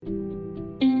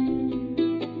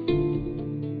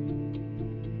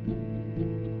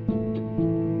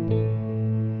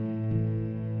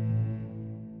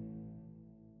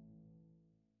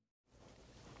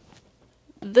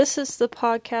This is the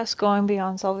podcast Going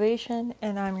Beyond Salvation,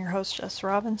 and I'm your host, Jess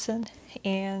Robinson.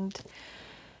 And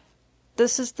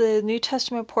this is the New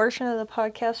Testament portion of the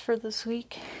podcast for this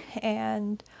week.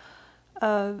 And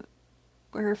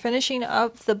we're finishing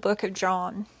up the book of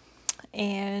John.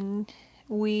 And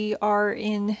we are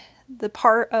in the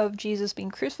part of Jesus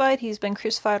being crucified. He's been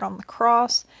crucified on the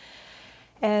cross.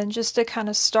 And just to kind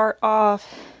of start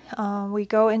off, we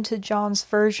go into John's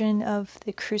version of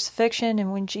the crucifixion,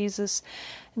 and when Jesus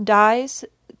dies,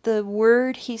 the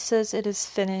word he says, "It is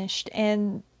finished,"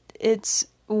 and it's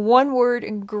one word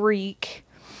in Greek,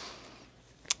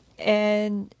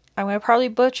 and I'm going to probably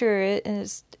butcher it, and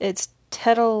it's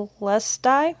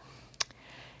tetelestai,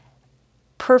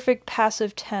 perfect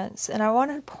passive tense. And I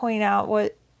want to point out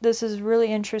what this is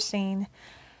really interesting.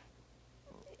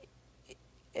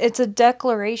 It's a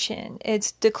declaration.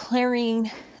 It's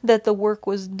declaring that the work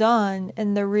was done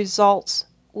and the results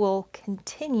will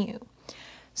continue.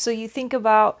 So you think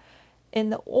about in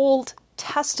the Old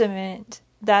Testament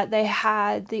that they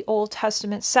had the Old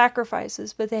Testament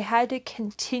sacrifices, but they had to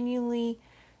continually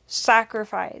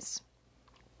sacrifice.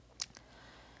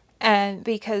 And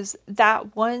because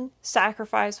that one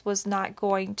sacrifice was not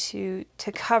going to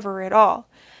cover it all.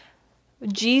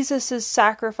 Jesus'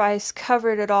 sacrifice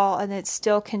covered it all, and it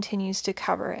still continues to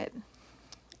cover it.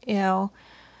 You know,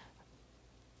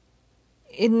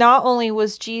 it not only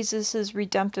was Jesus'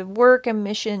 redemptive work and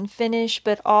mission finished,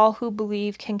 but all who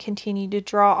believe can continue to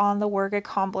draw on the work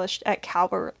accomplished at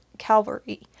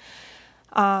Calvary.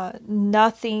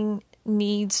 Nothing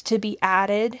needs to be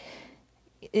added.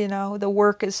 You know, the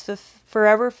work is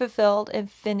forever fulfilled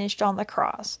and finished on the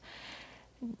cross.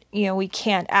 You know, we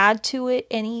can't add to it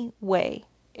any way.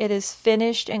 It is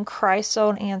finished, and Christ's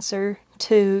own answer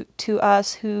to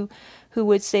us who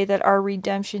would say that our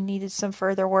redemption needed some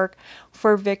further work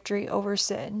for victory over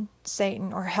sin,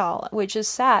 Satan, or hell, which is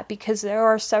sad because there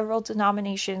are several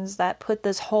denominations that put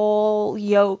this whole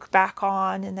yoke back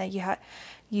on, and that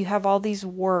you have all these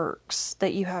works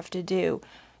that you have to do,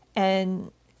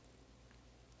 and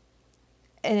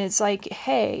it's like,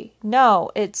 hey,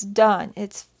 no, it's done,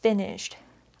 it's finished.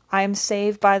 I am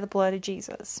saved by the blood of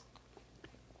Jesus.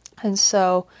 And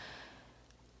so,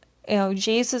 you know,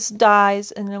 Jesus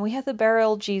dies, and then we have the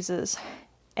burial of Jesus.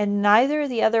 And neither of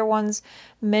the other ones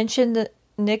mentioned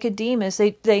Nicodemus.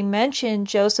 They mentioned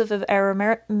Joseph of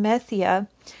Arimathea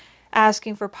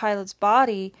asking for Pilate's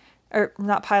body, or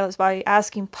not Pilate's body,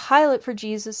 asking Pilate for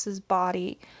Jesus'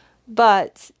 body.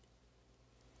 But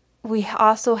we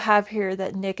also have here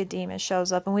that Nicodemus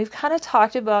shows up, and we've kind of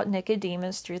talked about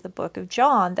Nicodemus through the book of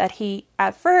John, that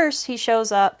at first he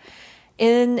shows up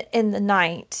in the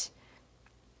night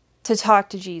to talk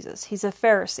to Jesus. He's a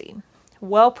Pharisee,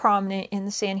 well prominent in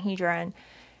the Sanhedrin,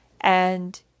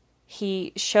 and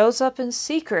he shows up in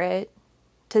secret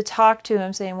to talk to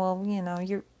him, saying, well, you know,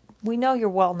 we know you're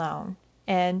well known,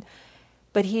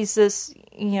 but he's this,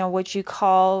 you know, what you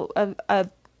call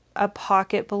a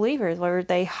pocket believer, where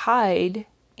they hide,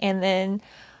 and then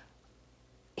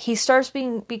he starts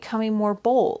becoming more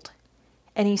bold,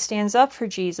 and he stands up for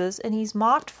Jesus, and he's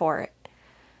mocked for it.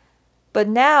 But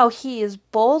now he is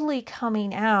boldly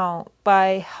coming out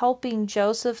by helping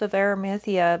Joseph of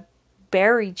Arimathea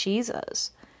bury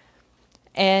Jesus,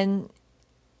 and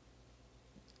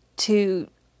to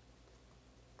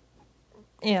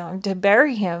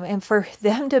bury him, and for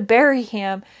them to bury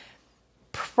him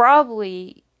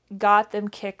probably got them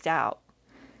kicked out,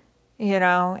 you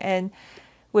know, and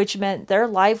which meant their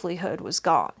livelihood was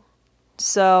gone.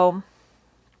 So,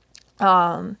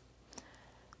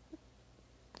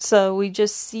 so we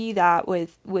just see that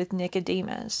with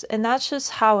Nicodemus, and that's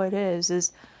just how it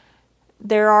is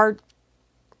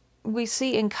we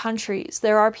see in countries,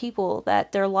 there are people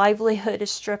that their livelihood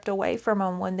is stripped away from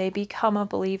them when they become a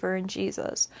believer in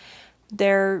Jesus.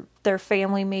 Their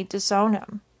family may disown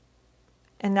them.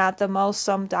 And at the most,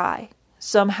 some die.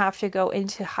 Some have to go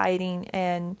into hiding,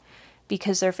 and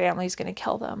because their family's going to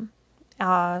kill them.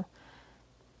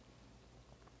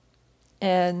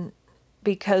 And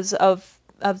because of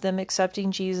them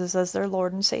accepting Jesus as their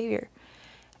Lord and Savior.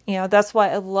 You know, that's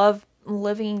why I love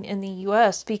living in the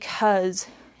U.S. because,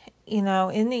 you know,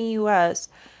 in the U.S.,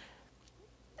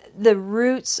 the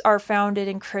roots are founded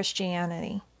in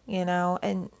Christianity, you know,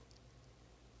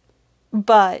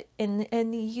 but in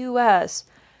the U.S.,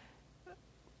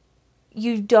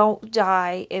 you don't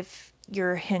die if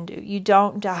you're a Hindu. You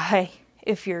don't die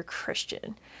if you're a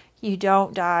Christian. You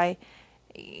don't die,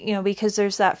 you know, because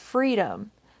there's that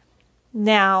freedom.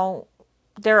 Now,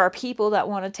 there are people that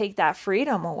want to take that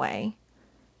freedom away,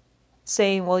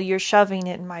 saying, well, you're shoving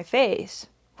it in my face.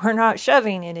 We're not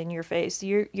shoving it in your face.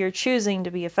 You're choosing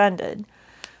to be offended.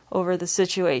 over the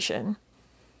situation.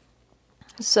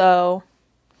 So,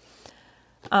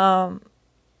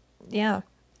 yeah.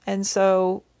 And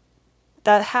so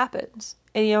that happens.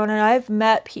 And, and I've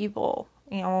met people,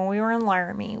 when we were in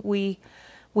Laramie, we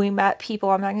met people.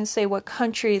 I'm not going to say what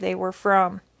country they were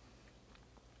from.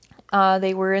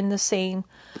 They were in the same,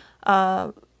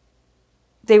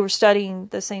 they were studying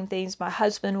the same things my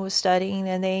husband was studying,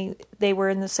 and they were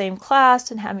in the same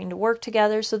class and having to work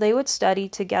together, so they would study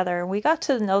together, and we got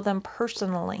to know them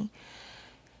personally.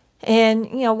 And,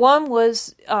 one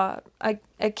was a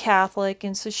Catholic,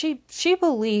 and so she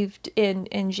believed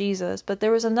in Jesus, but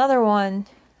there was another one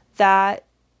that,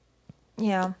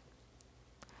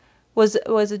 was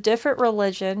a different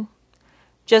religion,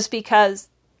 just because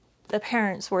the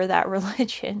parents were that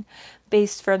religion,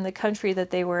 based from the country that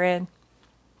they were in.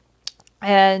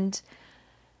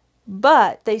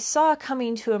 But they saw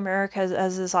coming to America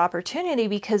as this opportunity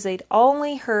because they'd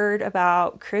only heard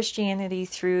about Christianity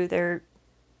through their,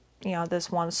 this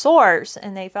one source,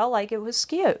 and they felt like it was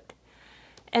skewed.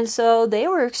 And so they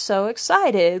were so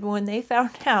excited when they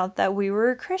found out that we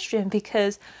were a Christian,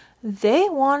 because they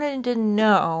wanted to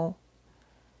know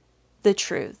the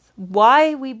truth,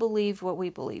 why we believed what we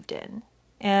believed in.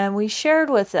 And we shared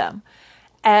with them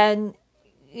and,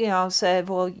 said,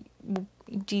 well,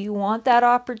 do you want that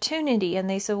opportunity? And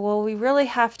they said, well, we really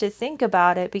have to think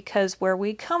about it, because where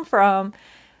we come from,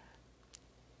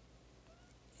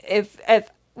 if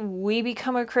we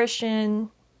become a Christian,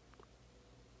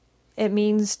 it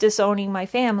means disowning my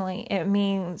family. It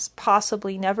means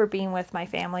possibly never being with my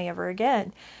family ever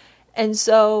again. And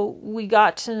so we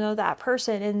got to know that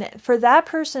person. And for that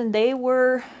person, they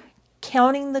were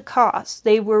counting the cost.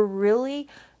 They were really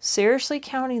seriously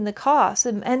counting the cost.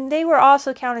 And they were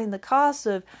also counting the cost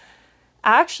of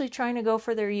actually trying to go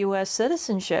for their U.S.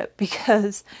 citizenship,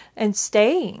 and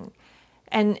staying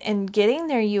and getting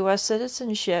their U.S.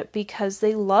 citizenship, because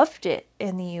they loved it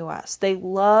in the U.S. They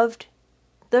loved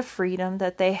the freedom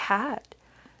that they had,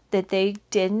 that they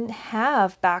didn't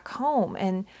have back home.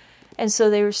 And so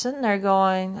they were sitting there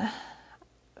going,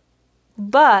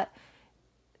 but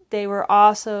they were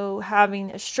also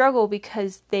having a struggle,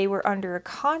 because they were under a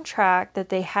contract that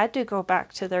they had to go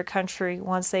back to their country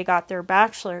once they got their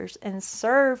bachelor's and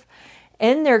serve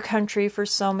in their country for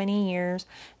so many years.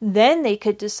 Then they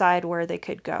could decide where they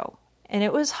could go. And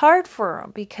it was hard for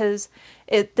them, because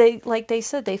like they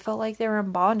said, they felt like they were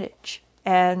in bondage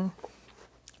and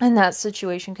in that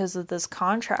situation because of this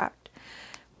contract.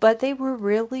 But they were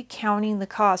really counting the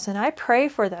cost, and I pray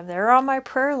for them. They're on my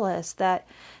prayer list. And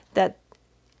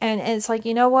it's like,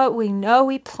 you know what? We know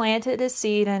we planted a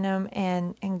seed in them,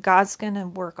 and God's going to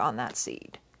work on that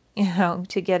seed,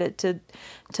 to get it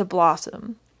to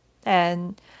blossom.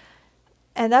 And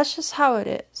that's just how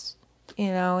it is,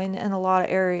 in a lot of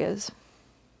areas.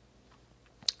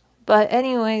 But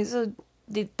anyways,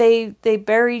 they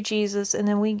bury Jesus, and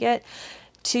then we get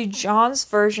to John's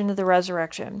version of the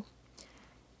resurrection.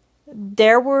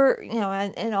 There were,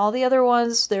 and all the other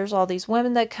ones, there's all these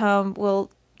women that come.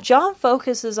 Well, John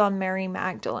focuses on Mary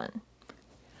Magdalene.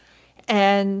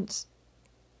 And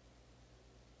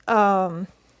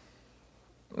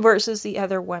versus the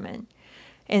other women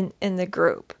in the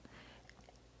group.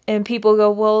 And people go,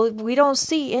 well, we don't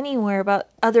see anywhere about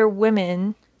other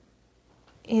women,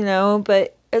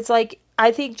 but it's like,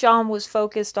 I think John was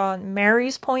focused on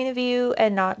Mary's point of view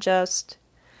and not just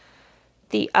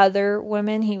the other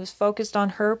women. He was focused on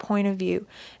her point of view.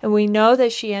 And we know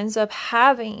that she ends up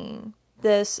having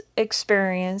this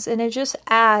experience, and it just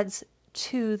adds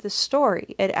to the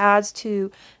story. It adds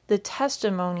to the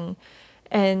testimony.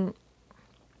 And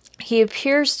he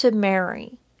appears to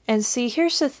Mary. And see,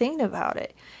 here's the thing about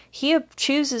it. He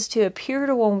chooses to appear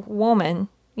to a woman.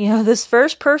 This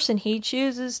first person he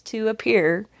chooses to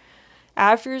appear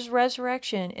after his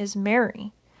resurrection is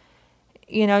Mary.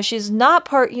 She's not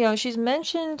she's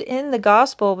mentioned in the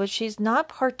gospel, but she's not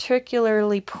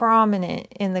particularly prominent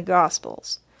in the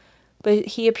gospels. But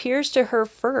he appears to her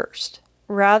first,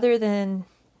 rather than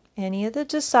any of the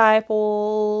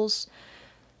disciples,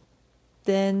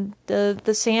 then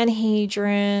the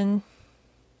Sanhedrin.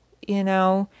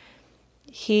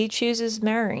 He chooses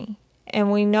Mary.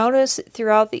 And we notice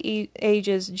throughout the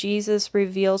ages, Jesus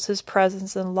reveals his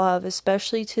presence and love,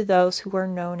 especially to those who are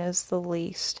known as the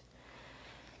least.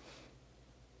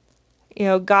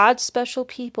 God's special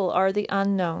people are the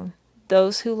unknown,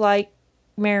 those who, like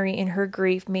Mary in her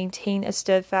grief, maintain a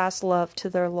steadfast love to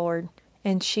their Lord.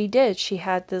 And she did. She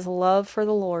had this love for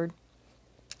the Lord.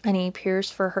 And he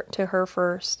appears to her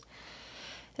first.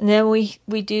 And then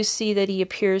we do see that he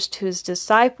appears to his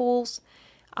disciples.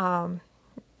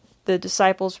 the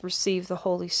disciples receive the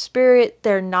Holy Spirit.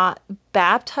 They're not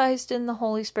baptized in the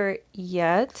Holy Spirit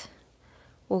yet.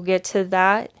 We'll get to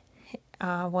that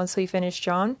once we finish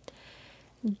John.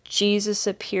 Jesus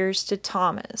appears to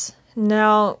Thomas.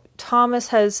 Now, Thomas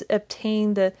has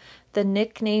obtained the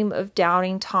nickname of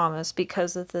Doubting Thomas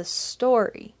because of this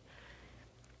story.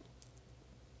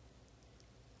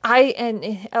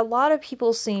 And a lot of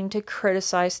people seem to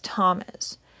criticize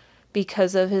Thomas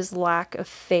because of his lack of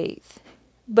faith.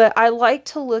 But I like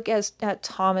to look at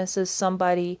Thomas as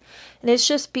somebody, and it's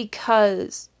just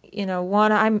because,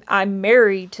 one, I'm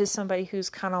married to somebody who's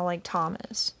kind of like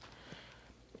Thomas.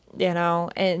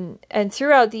 And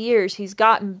throughout the years he's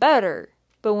gotten better.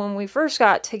 But when we first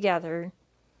got together,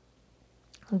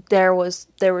 there was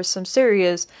some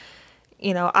serious,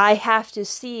 I have to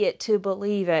see it to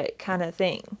believe it kind of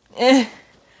thing.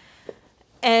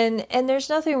 and there's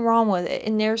nothing wrong with it.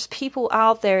 And there's people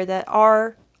out there that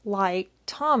are like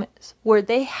Thomas, where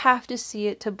they have to see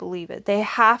it to believe it. They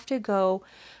have to go,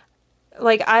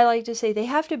 like I like to say, they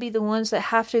have to be the ones that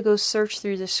have to go search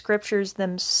through the scriptures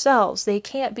themselves. They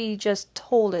can't be just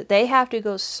told it. They have to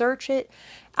go search it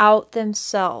out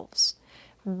themselves,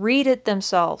 read it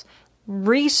themselves,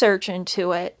 research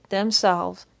into it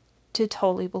themselves to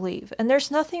totally believe. And there's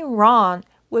nothing wrong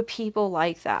with people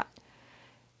like that.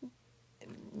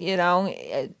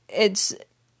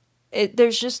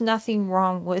 There's just nothing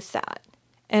wrong with that.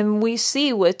 And we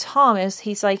see with Thomas,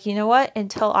 he's like, you know what?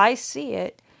 Until I see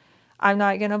it, I'm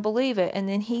not going to believe it. And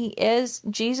then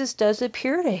Jesus does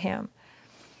appear to him.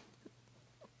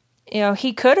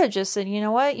 He could have just said, you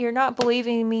know what? You're not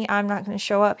believing me. I'm not going to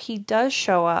show up. He does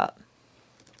show up.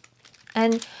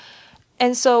 And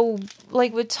so,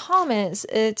 like with Thomas,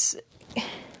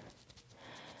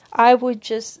 I would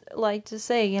just like to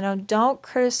say, don't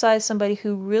criticize somebody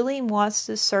who really wants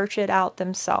to search it out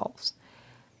themselves.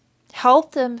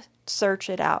 Help them search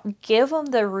it out. Give them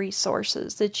the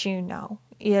resources that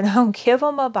give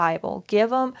them a Bible. Give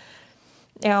them,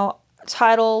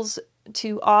 titles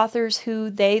to authors who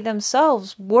they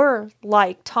themselves were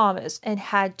like Thomas and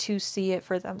had to see it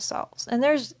for themselves. And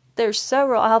there's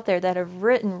several out there that have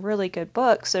written really good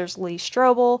books. There's Lee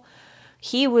Strobel.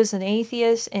 He was an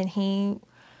atheist, and he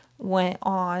went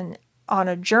on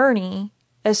a journey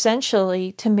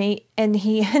essentially and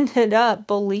he ended up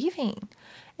believing.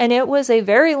 And it was a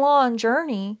very long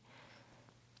journey.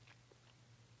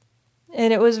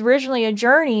 And it was originally a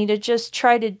journey to just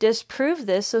try to disprove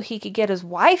this so he could get his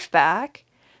wife back,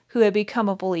 who had become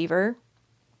a believer.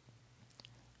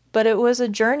 But it was a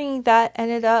journey that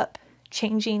ended up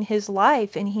changing his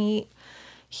life. And he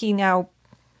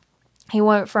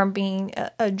went from being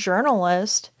a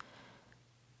journalist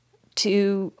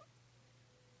to,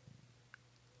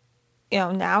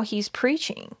 now he's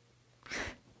preaching.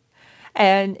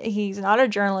 And he's not a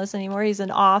journalist anymore. He's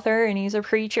an author, and he's a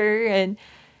preacher,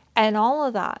 and all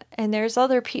of that. And there's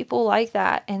other people like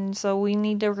that. And so we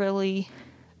need to really,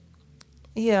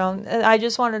 I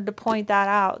just wanted to point that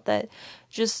out, that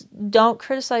just don't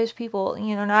criticize people.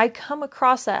 And I come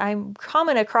across that. I'm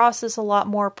coming across this a lot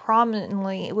more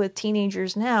prominently with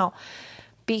teenagers now,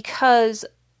 because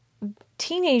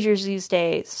teenagers these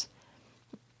days,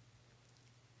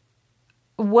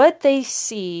 what they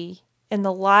see in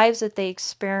the lives that they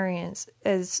experience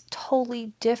is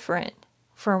totally different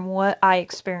from what I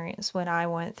experienced when I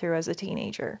went through as a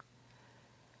teenager.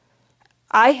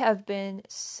 I have been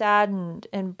saddened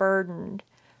and burdened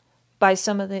by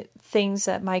some of the things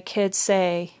that my kids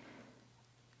say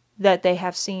that they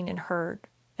have seen and heard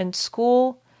in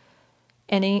school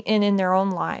and in their own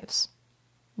lives,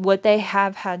 what they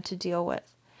have had to deal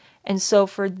with. And so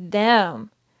for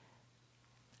them,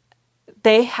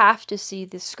 they have to see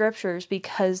the scriptures,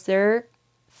 because their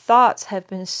thoughts have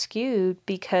been skewed,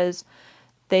 because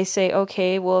they say,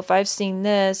 okay, well, if I've seen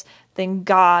this, then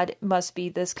God must be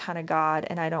this kind of God,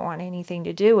 and I don't want anything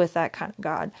to do with that kind of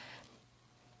God.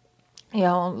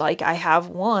 Like I have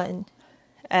one,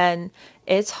 and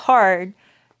it's hard.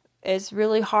 It's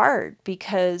really hard,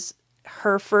 because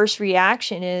her first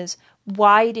reaction is,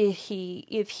 why did he,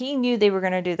 if he knew they were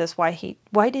going to do this, why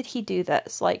did he do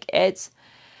this?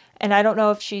 And I don't know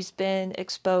if she's been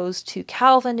exposed to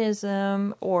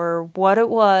Calvinism or what it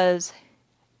was,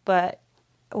 but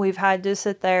we've had to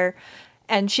sit there,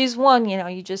 and she's one,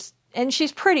 and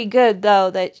she's pretty good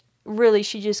though, that really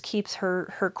she just keeps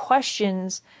her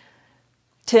questions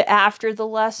to after the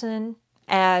lesson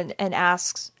and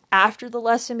asks after the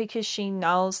lesson, because she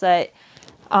knows that,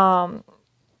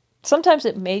 sometimes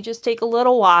it may just take a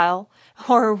little while,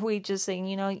 or we just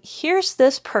say, here's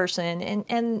this person,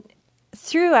 and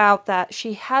throughout that,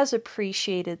 she has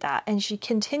appreciated that, and she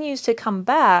continues to come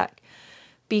back,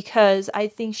 because I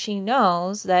think she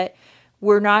knows that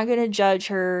we're not going to judge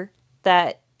her,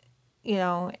 that,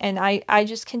 and I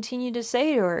just continue to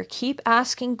say to her, keep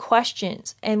asking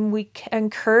questions, and we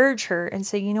encourage her and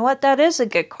say, you know what, that is a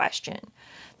good question.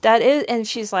 That is, and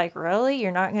she's like, really?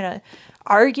 You're not going to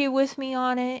argue with me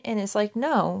on it? And it's like,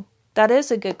 no, that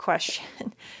is a good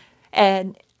question.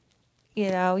 And,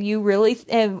 you really,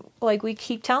 and like we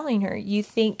keep telling her, you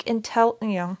think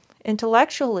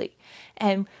intellectually,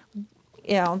 and,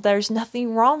 there's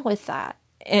nothing wrong with that.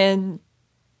 And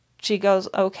she goes,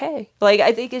 okay. Like,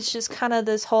 I think it's just kind of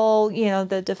this whole,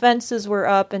 the defenses were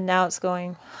up and now it's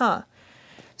going, huh.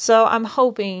 So I'm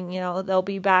hoping, they'll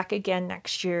be back again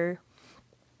next year,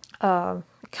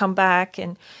 come back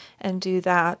and do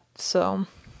that. So,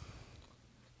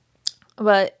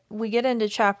 but we get into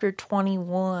chapter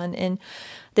 21, and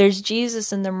there's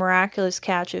Jesus and the miraculous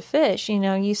catch of fish.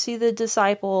 You see the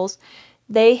disciples,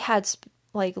 they had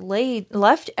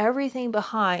left everything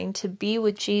behind to be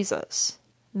with Jesus.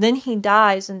 Then he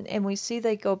dies, and we see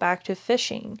they go back to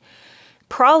fishing.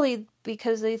 Probably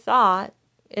because they thought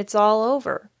it's all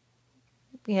over.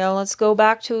 Let's go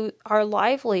back to our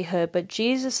livelihood. But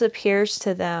Jesus appears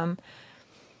to them.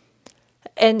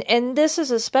 And this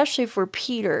is especially for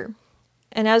Peter.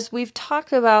 And as we've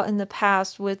talked about in the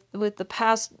past with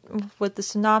the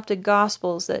synoptic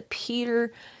gospels, that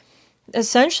Peter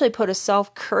essentially put a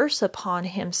self-curse upon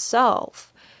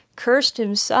himself, cursed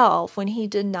himself when he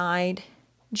denied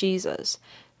Jesus.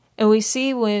 And we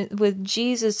see with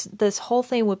Jesus, this whole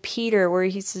thing with Peter, where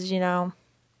he says,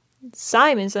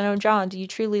 Simon, son of John, do you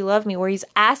truly love me? Where he's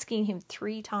asking him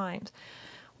 3 times.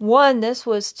 One, this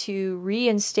was to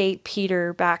reinstate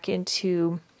Peter back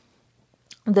into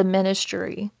the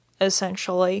ministry,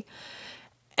 essentially.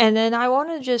 And then I want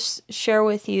to just share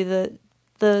with you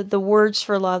the words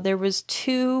for love. There was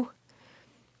 2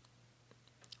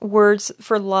 words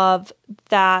for love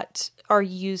that are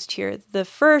used here. The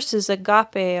first is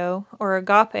agapeo, or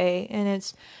agape, and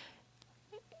it's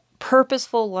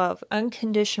purposeful love,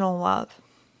 unconditional love.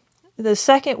 The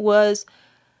second was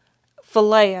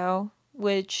phileo,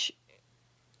 which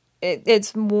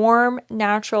it's warm,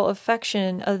 natural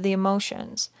affection of the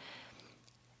emotions.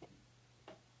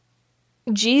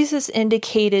 Jesus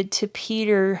indicated to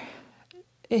Peter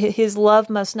his love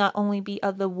must not only be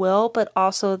of the will, but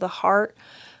also the heart,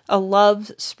 a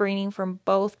love springing from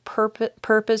both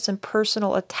purpose and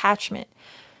personal attachment.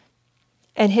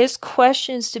 And his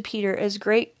questions to Peter is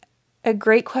a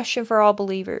great question for all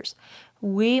believers.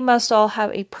 We must all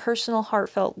have a personal,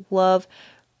 heartfelt love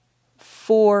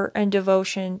for and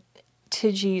devotion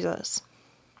to Jesus.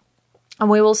 And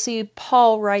we will see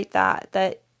Paul write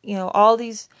that, all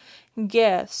these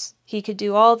gifts, he could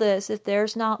do all this. If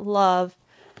there's not love,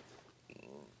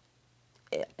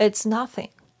 it's nothing.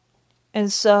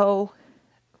 And so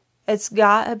it's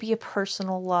got to be a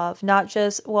personal love, not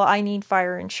just, well, I need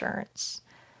fire insurance,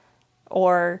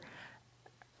 or,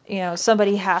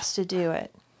 somebody has to do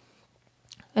it.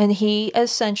 And he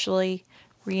essentially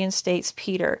reinstates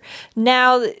Peter.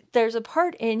 Now, there's a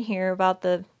part in here about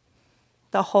the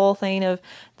whole thing of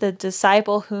the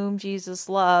disciple whom Jesus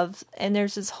loves. And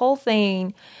there's this whole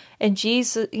thing, and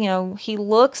Jesus,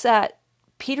 Peter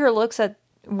looks at,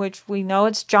 which we know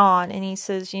it's John, and he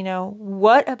says,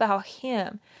 what about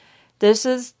him? This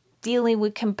is dealing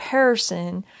with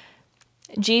comparison.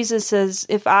 Jesus says,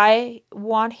 if I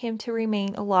want him to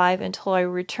remain alive until I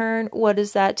return, what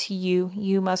is that to you?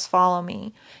 You must follow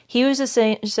me. He was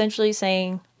essentially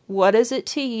saying, what is it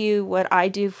to you, what I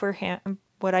do for him,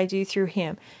 what I do through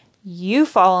him? You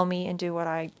follow me and do what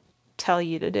I tell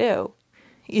you to do,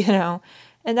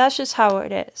 and that's just how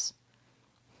it is.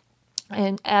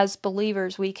 And as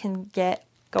believers, we can get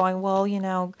going, well,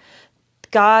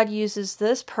 God uses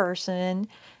this person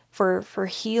for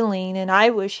healing, and I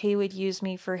wish he would use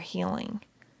me for healing.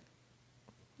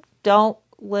 Don't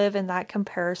live in that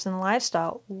comparison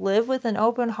lifestyle. Live with an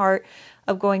open heart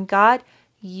of going, God,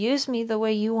 use me the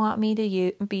way you want me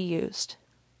to be used.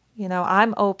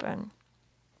 I'm open.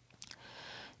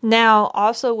 Now,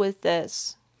 also with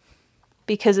this,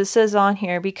 because it says on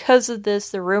here, because of this,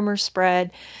 the rumor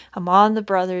spread among the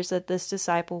brothers that this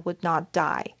disciple would not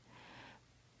die.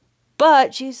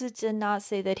 But Jesus did not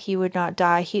say that he would not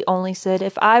die. He only said,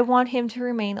 if I want him to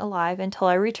remain alive until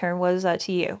I return, what is that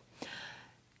to you?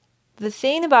 The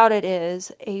thing about it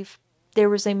is, there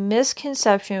was a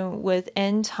misconception with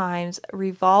end times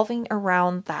revolving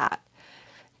around that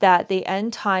the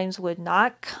end times would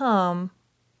not come,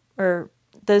 or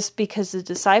this, because the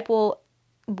disciple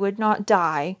would not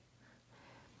die.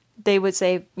 They would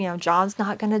say, John's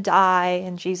not going to die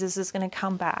and Jesus is going to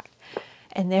come back.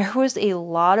 And there was a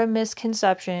lot of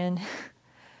misconception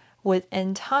with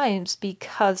end times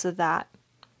because of that.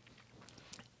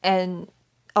 And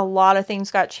a lot of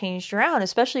things got changed around,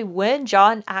 especially when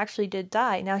John actually did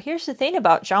die. Now, here's the thing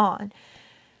about John.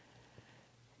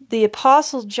 The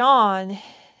Apostle John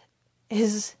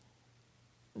is,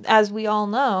 as we all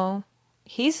know,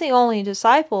 he's the only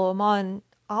disciple among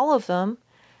all of them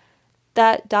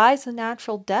that dies a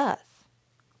natural death.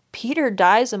 Peter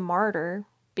dies a martyr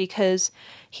because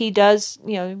he does,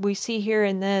 we see here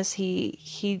in this,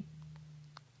 he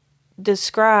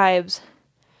describes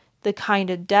the kind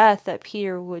of death that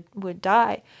Peter would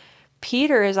die.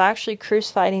 Peter is actually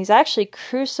crucified, and he's actually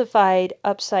crucified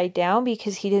upside down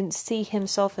because he didn't see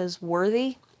himself as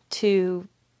worthy to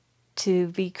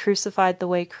be crucified the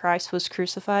way Christ was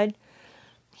crucified.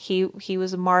 He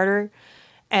was a martyr,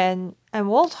 and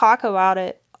we'll talk about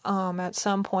it at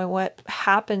some point, what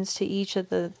happens to each of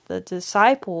the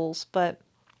disciples, but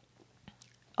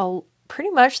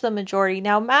pretty much the majority.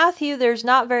 Now, Matthew, there's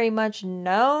not very much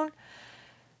known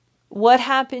what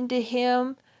happened to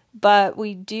him, but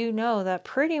we do know that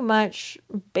pretty much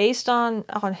based on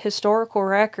historical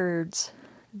records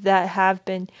that have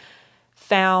been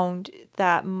found,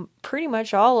 that pretty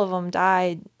much all of them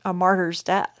died a martyr's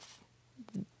death.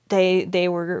 They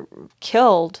were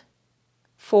killed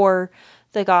for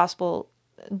the gospel.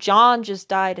 John just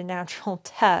died a natural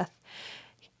death.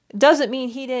 Doesn't mean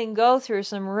he didn't go through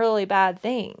some really bad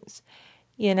things.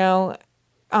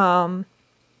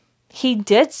 He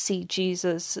did see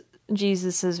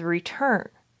Jesus's return.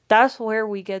 That's where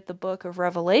we get the book of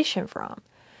Revelation from.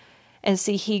 And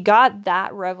see, he got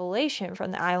that revelation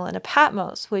from the island of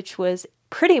Patmos, which was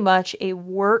pretty much a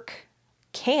work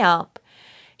camp.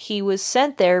 He was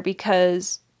sent there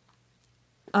because,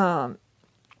 one,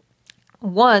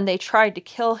 they tried to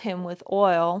kill him with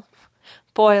oil,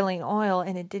 boiling oil,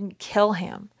 and it didn't kill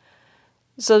him.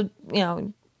 So,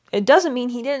 it doesn't mean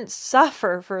he didn't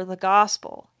suffer for the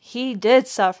gospel. He did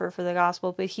suffer for the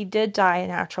gospel, but he did die a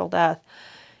natural death.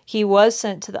 He was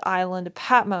sent to the island of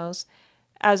Patmos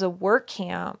as a work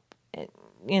camp,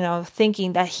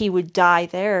 thinking that he would die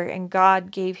there. And God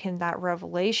gave him that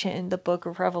revelation in the book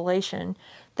of Revelation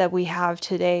that we have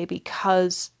today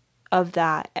because of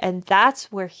that. And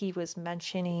that's where he was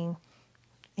mentioning,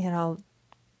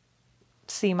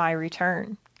 see my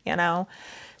return,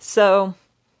 So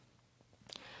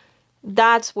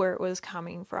that's where it was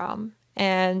coming from.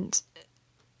 And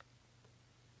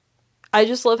I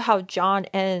just love how John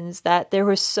ends, that there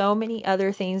were so many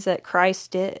other things that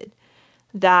Christ did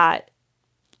that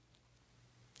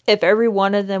if every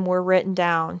one of them were written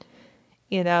down,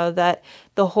 that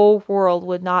the whole world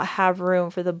would not have room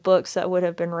for the books that would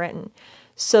have been written.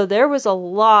 So there was a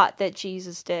lot that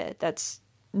Jesus did that's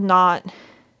not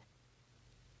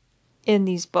in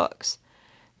these books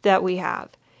that we have.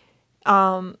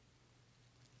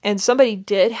 And somebody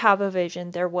did have a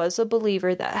vision. There was a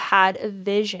believer that had a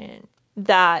vision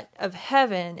of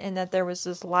heaven, and that there was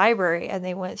this library, and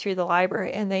they went through the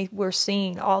library and they were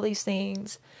seeing all these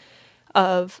things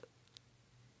of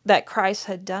that Christ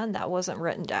had done that wasn't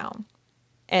written down.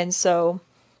 And so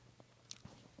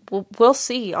we'll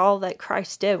see all that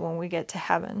Christ did when we get to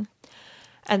heaven.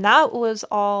 And that was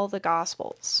all the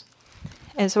Gospels.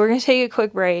 And so we're going to take a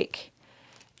quick break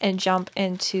and jump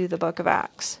into the book of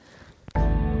Acts.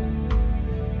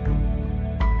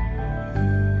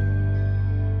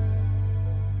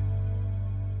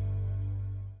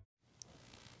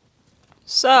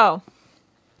 So,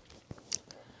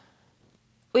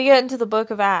 we get into the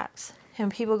book of Acts, and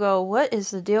people go, what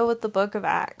is the deal with the book of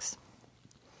Acts?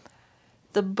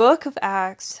 The book of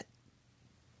Acts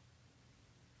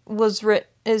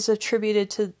is attributed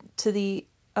to the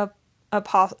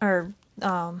apostle, or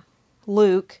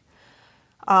Luke,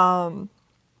 who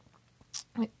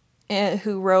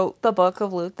wrote the book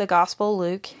of Luke, the Gospel of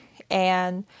Luke.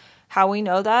 And how we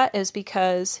know that is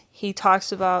because he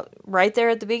talks about right there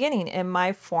at the beginning, in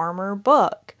my former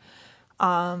book.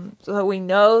 So we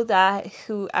know that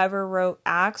whoever wrote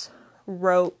Acts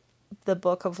wrote the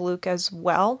book of Luke as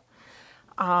well.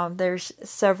 There's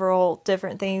several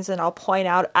different things, and I'll point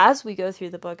out as we go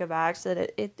through the book of Acts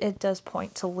that it does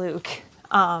point to Luke.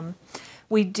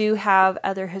 We do have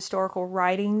other historical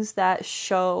writings that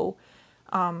show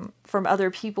from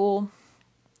other people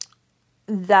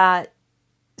that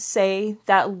say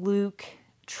that Luke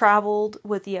traveled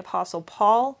with the Apostle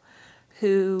Paul,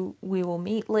 who we will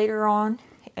meet later on,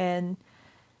 and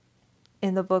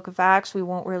in the book of Acts. We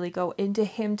won't really go into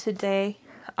him today,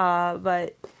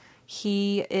 but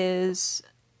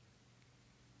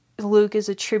Luke is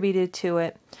attributed to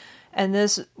it. And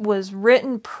this was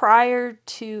written prior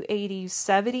to AD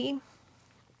 70,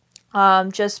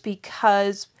 just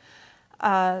because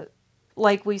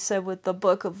like we said with the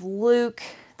book of Luke,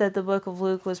 that the book of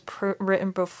Luke was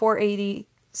written before 70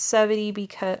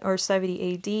 or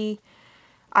 70 AD.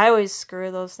 I always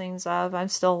screw those things up. I'm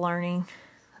still learning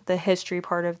the history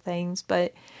part of things,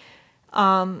 but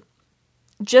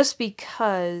just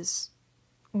because,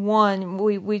 one,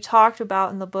 we talked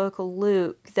about in the book of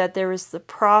Luke that there was the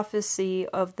prophecy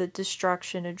of the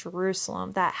destruction of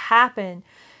Jerusalem that happened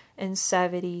in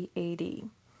 70 AD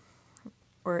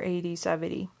or AD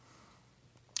 70,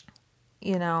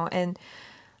 and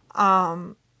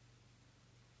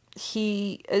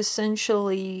he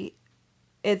essentially,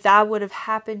 if that would have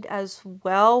happened as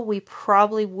well, we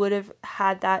probably would have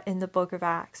had that in the book of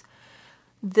Acts.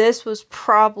 This was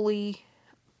probably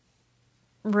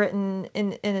written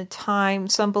in a time,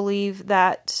 some believe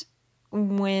that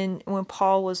when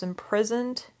Paul was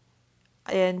imprisoned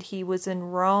and he was in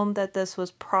Rome, that this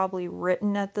was probably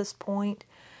written at this point.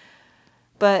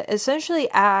 But essentially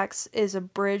Acts is a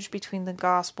bridge between the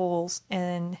Gospels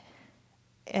and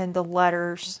the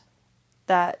letters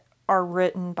that are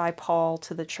written by Paul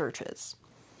to the churches,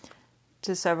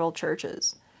 to several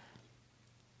churches.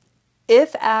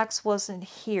 If Acts wasn't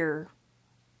here,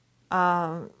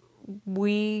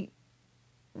 we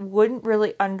wouldn't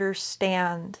really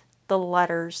understand the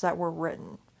letters that were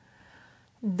written.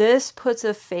 This puts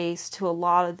a face to a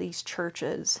lot of these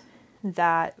churches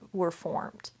that were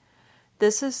formed.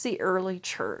 This is the early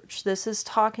church. This is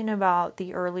talking about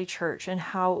the early church and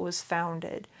how it was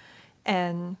founded,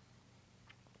 and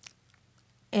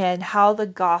how the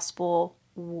gospel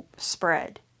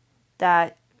spread.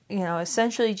 That,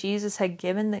 essentially Jesus had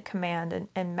given the command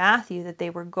in Matthew that they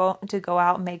were going to go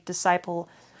out and make disciples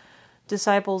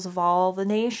of all the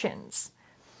nations,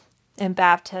 and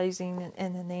baptizing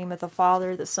in the name of the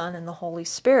Father, the Son, and the Holy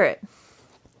Spirit.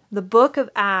 The book of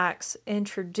Acts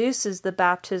introduces the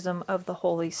baptism of the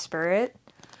Holy Spirit.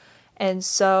 And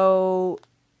so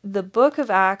the book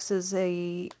of Acts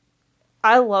I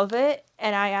love it.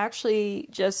 And I actually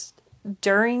just,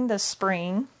 during the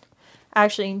spring,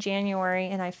 actually in January,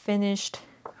 and I finished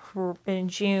in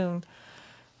June,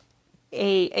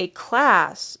 a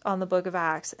class on the book of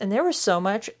Acts. And there was so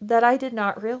much that I did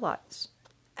not realize.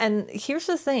 And here's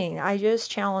the thing, I just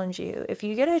challenge you, if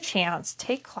you get a chance,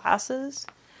 take classes,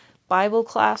 Bible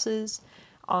classes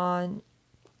on,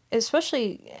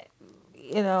 especially,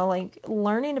 like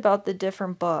learning about the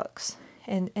different books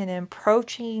and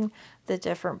approaching the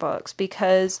different books,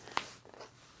 because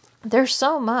there's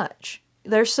so much.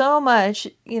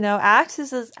 Acts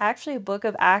is actually a book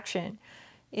of action.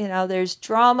 There's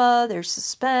drama, there's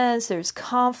suspense, there's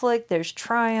conflict, there's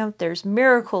triumph, there's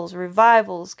miracles,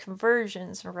 revivals,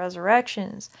 conversions, and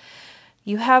resurrections.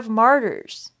 You have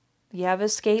martyrs. You have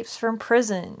escapes from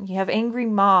prison. You have angry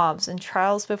mobs and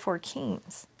trials before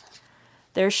kings.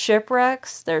 There's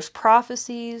shipwrecks, there's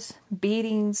prophecies,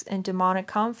 beatings, and demonic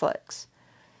conflicts.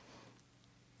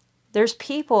 There's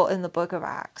people in the book of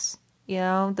Acts.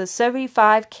 The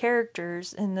 75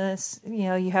 characters in this,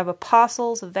 you have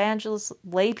apostles, evangelists,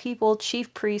 lay people,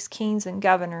 chief priests, kings, and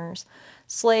governors,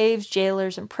 slaves,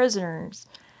 jailers, and prisoners.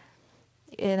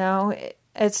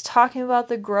 It's talking about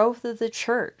the growth of the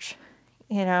church.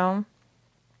 It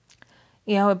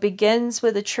begins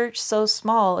with a church so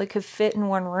small it could fit in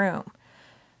one room.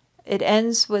 It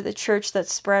ends with a church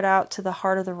that's spread out to the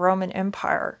heart of the Roman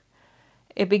Empire.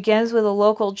 It begins with a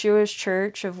local Jewish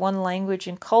church of one language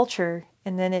and culture,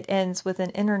 and then it ends with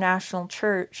an international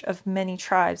church of many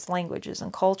tribes, languages,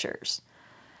 and cultures.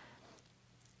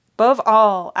 Above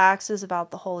all, Acts is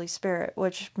about the Holy Spirit,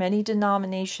 which many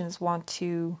denominations want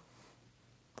to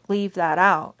leave that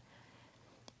out.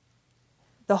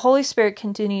 The Holy Spirit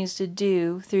continues to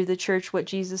do through the church what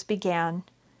Jesus began.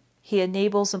 He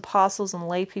enables apostles and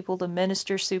lay people to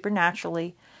minister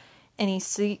supernaturally, and he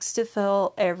seeks to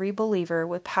fill every believer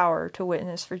with power to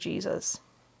witness for Jesus.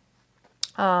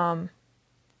 And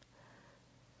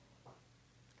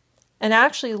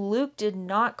actually, Luke did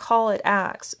not call it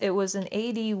Acts. It was in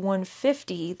AD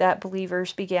 150 that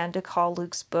believers began to call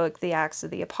Luke's book the Acts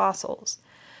of the Apostles.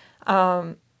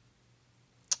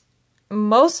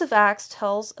 Most of Acts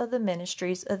tells of the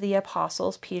ministries of the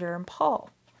apostles Peter and Paul.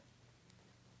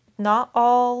 Not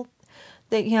all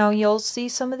that, you'll see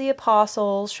some of the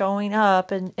apostles showing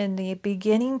up in the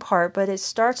beginning part, but it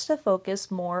starts to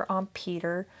focus more on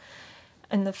Peter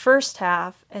in the first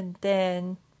half and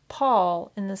then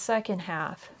Paul in the second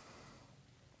half.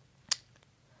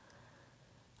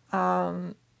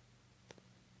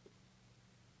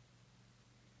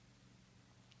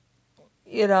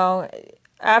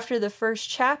 After the first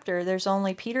chapter, there's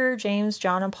only Peter, James,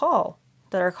 John, and Paul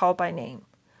that are called by name.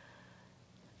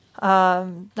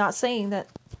 Not saying that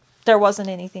there wasn't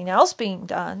anything else being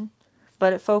done,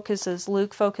 but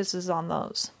Luke focuses on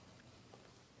those.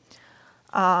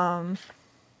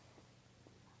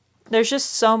 There's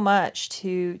just so much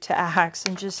to Acts,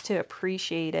 and just to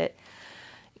appreciate it.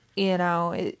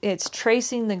 It's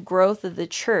tracing the growth of the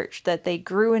church, that they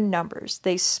grew in numbers,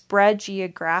 they spread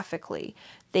geographically,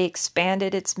 they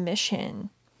expanded its mission,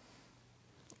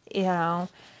 and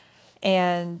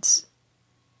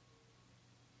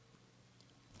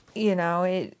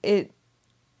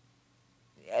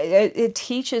it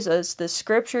teaches us the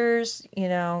scriptures,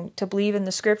 to believe in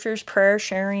the scriptures, prayer,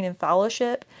 sharing, and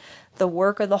fellowship, the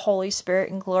work of the Holy Spirit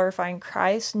in glorifying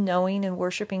Christ, knowing and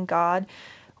worshiping God,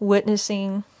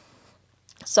 witnessing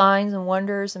signs and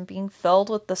wonders, and being filled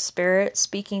with the Spirit,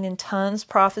 speaking in tongues,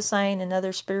 prophesying, and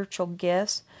other spiritual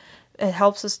gifts. It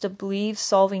helps us to believe,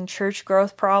 solving church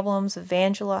growth problems,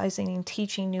 evangelizing and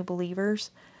teaching new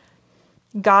believers.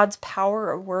 God's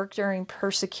power at work during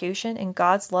persecution, and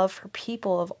God's love for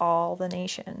people of all the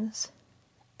nations.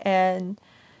 And,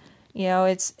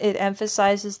 it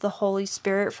emphasizes the Holy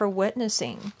Spirit for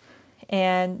witnessing.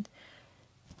 And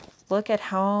look at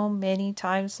how many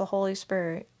times the Holy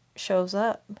Spirit shows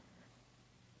up.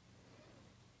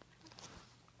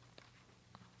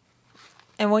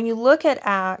 And when you look at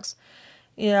Acts,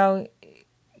 you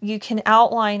can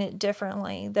outline it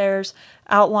differently. There's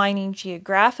outlining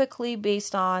geographically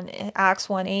based on Acts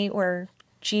 1:8, where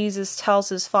Jesus tells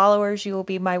his followers, "You will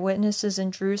be my witnesses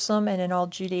in Jerusalem and in all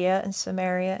Judea and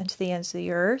Samaria and to the ends of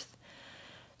the earth."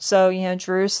 So,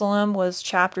 Jerusalem was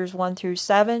chapters 1 through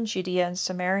 7, Judea and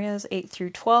Samaria is 8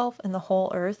 through 12, and the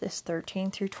whole earth is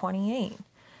 13 through 28.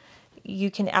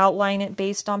 You can outline it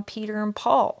based on Peter and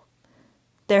Paul.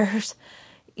 There's,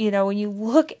 when you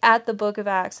look at the book of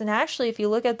Acts, and actually if you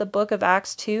look at the book of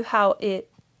Acts too, how it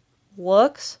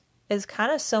looks is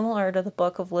kind of similar to the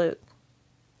book of Luke.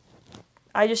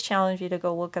 I just challenge you to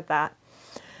go look at that.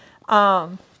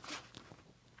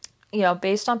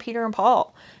 Based on Peter and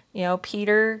Paul.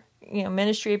 Peter,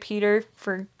 ministry of Peter,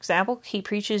 for example, he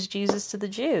preaches Jesus to the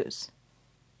Jews.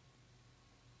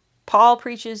 Paul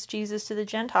preaches Jesus to the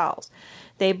Gentiles.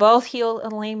 They both heal a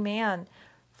lame man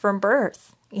from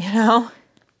birth,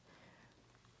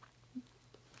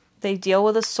 They deal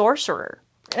with a sorcerer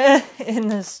in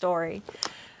this story.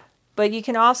 But you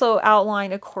can also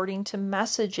outline according to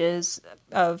messages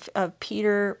of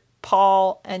Peter,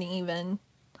 Paul, and even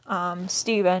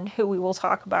Stephen, who we will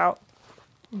talk about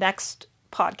next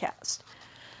podcast.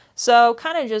 So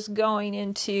kind of just going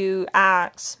into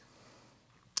Acts,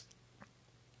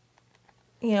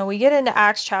 we get into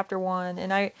Acts chapter 1,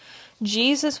 and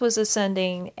Jesus was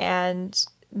ascending, and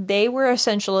they were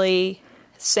essentially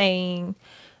saying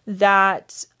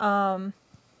that, going,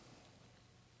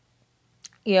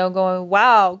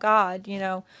 wow, God,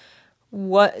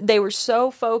 what they were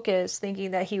so focused,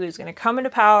 thinking that he was going to come into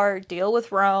power, deal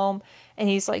with Rome, and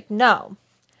he's like, no,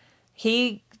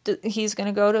 he's going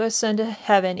to go to ascend to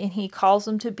heaven, and he calls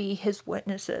them to be his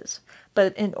witnesses.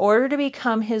 But in order to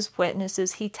become his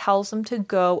witnesses, he tells them to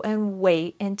go and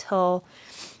wait until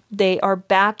they are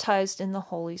baptized in the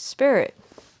Holy Spirit.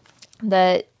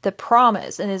 That the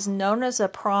promise, and is known as a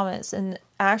promise, and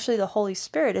actually the Holy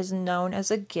Spirit is known as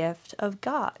a gift of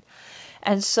God.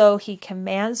 And so he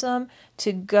commands them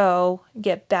to go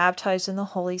get baptized in the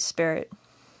Holy Spirit.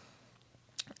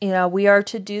 We are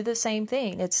to do the same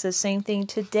thing. It's the same thing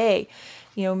today.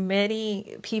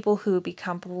 Many people who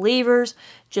become believers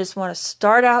just want to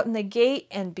start out in the gate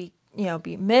and be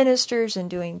ministers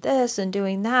and doing this and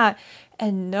doing that.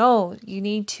 And no, you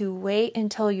need to wait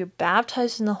until you're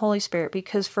baptized in the Holy Spirit,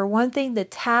 because for one thing, the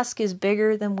task is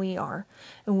bigger than we are.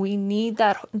 And we need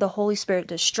the Holy Spirit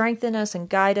to strengthen us and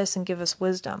guide us and give us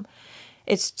wisdom.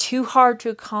 It's too hard to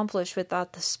accomplish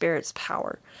without the Spirit's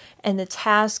power. And the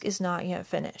task is not yet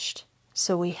finished.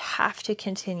 So we have to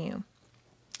continue.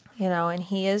 And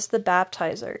he is the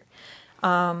baptizer.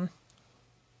 Now,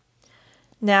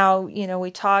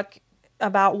 we talk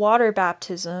about water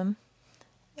baptism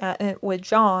with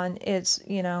John. It's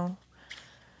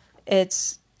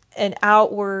an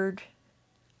outward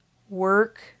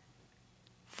work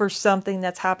for something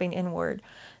that's happening inward.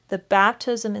 The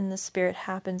baptism in the Spirit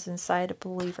happens inside a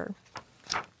believer.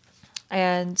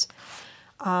 And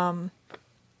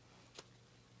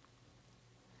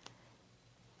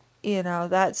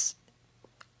that's,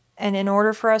 and in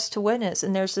order for us to witness,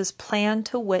 and there's this plan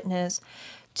to witness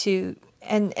to,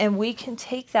 and we can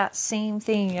take that same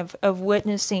thing of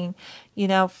witnessing,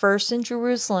 first in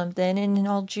Jerusalem, then in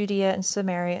all Judea and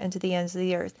Samaria and to the ends of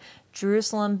the earth.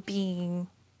 Jerusalem being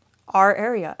our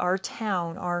area, our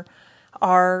town, our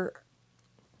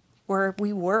where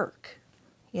we work,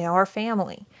 our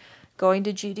family. going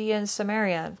to Judea and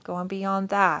Samaria, going beyond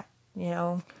that,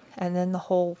 and then the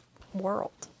whole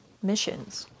world,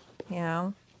 missions,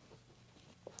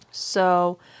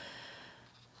 So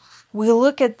we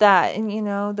look at that and,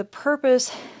 the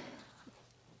purpose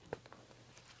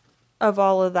of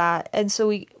all of that. And so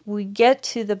we get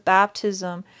to the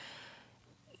baptism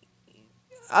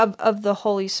of the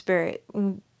Holy Spirit.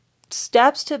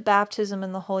 Steps to baptism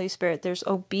in the Holy Spirit. There's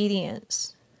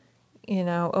obedience.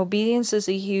 Obedience is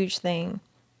a huge thing.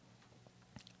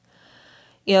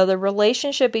 The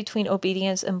relationship between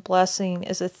obedience and blessing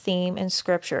is a theme in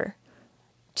Scripture.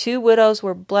 2 widows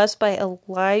were blessed by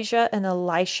Elijah and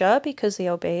Elisha because they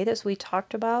obeyed, as we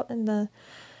talked about in the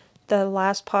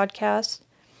last podcast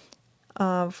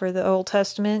for the Old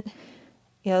Testament.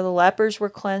 The lepers were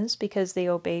cleansed because they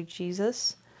obeyed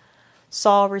Jesus.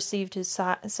 Saul received his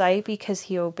sight because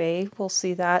he obeyed. We'll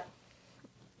see that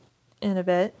in a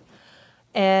bit.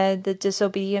 And the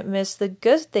disobedient missed the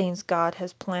good things God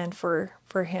has planned for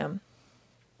him.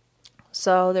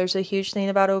 So there's a huge thing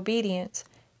about obedience.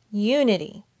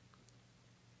 Unity.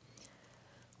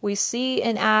 We see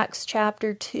in Acts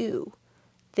chapter 2,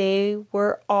 they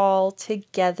were all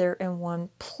together in one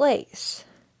place.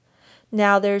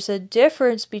 Now there's a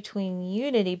difference between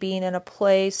unity, being in a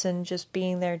place and just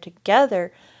being there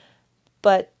together,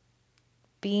 but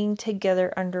being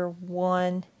together under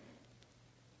one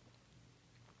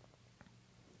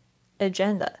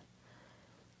agenda.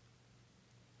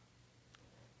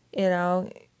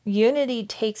 Unity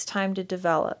takes time to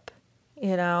develop,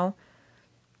 and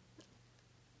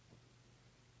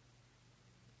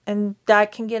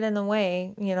that can get in the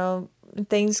way,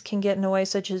 things can get in the way,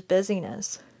 such as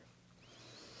busyness.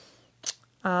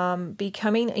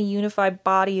 Becoming a unified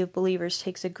body of believers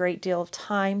takes a great deal of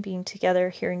time, being together,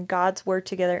 hearing God's word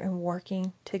together, and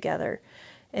working together.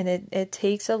 And it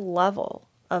takes a level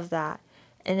of that.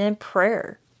 And then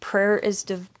prayer. Prayer is,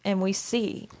 and we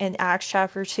see in Acts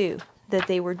chapter 2 that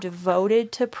they were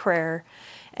devoted to prayer.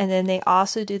 And then they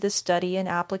also do the study and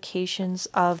applications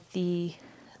of the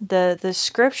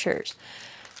scriptures.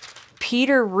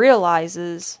 Peter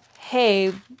realizes,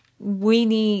 hey, we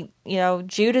need,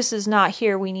 Judas is not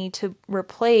here. We need to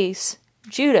replace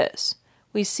Judas.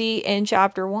 We see in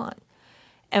chapter 1.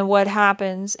 And what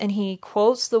happens, and he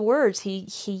quotes the words, he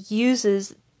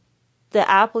uses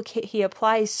he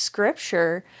applies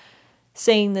scripture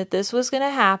saying that this was going to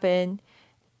happen.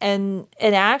 And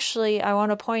actually, I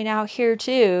want to point out here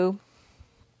too,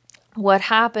 what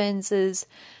happens is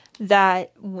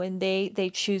that when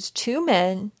they choose 2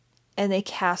 men and they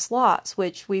cast lots,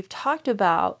 which we've talked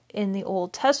about in the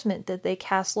Old Testament, that they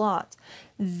cast lots.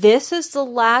 This is the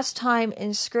last time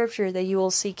in Scripture that you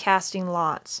will see casting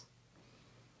lots.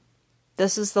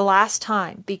 This is the last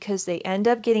time, because they end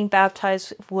up getting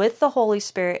baptized with the Holy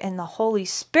Spirit, and the Holy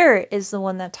Spirit is the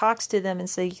one that talks to them and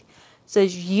says,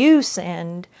 you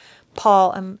send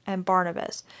Paul and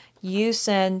Barnabas. You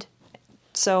send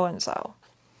so-and-so.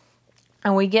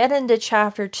 And we get into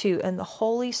chapter 2, and the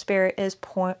Holy Spirit is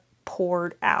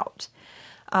poured out.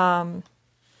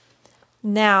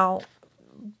 Now,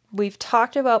 we've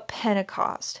talked about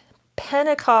Pentecost.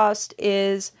 Pentecost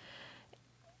is...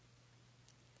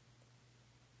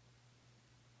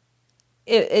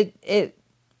 It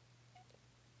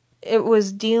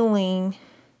was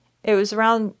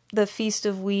around the Feast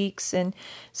of Weeks and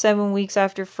 7 weeks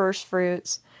after first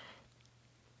fruits.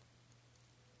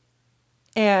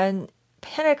 And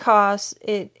Pentecost,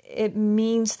 it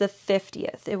means the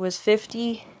 50th. It was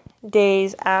 50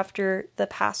 days after the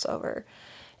Passover.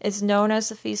 It's known as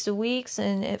the Feast of Weeks,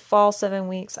 and it falls 7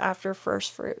 weeks after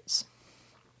first fruits.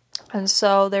 And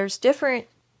so there's different,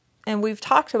 and we've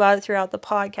talked about it throughout the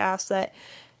podcast, that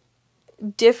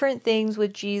different things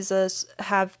with Jesus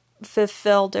have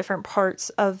fulfilled different parts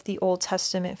of the Old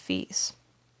Testament feasts.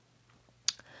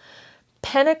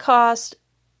 Pentecost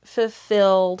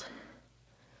fulfilled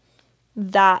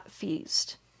that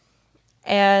feast.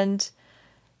 And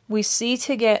we see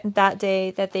that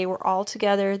day that they were all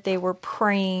together, they were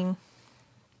praying,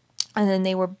 and then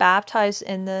they were baptized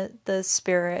in the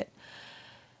Spirit.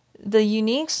 The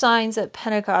unique signs at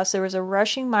Pentecost, there was a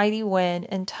rushing mighty wind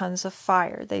and tons of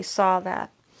fire. They saw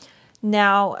that.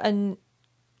 Now, a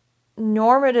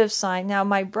normative sign. Now,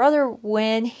 my brother,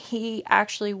 when he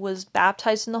actually was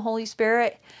baptized in the Holy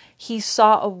Spirit, he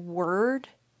saw a word,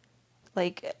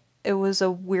 like it was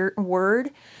a weird word,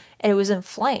 and it was in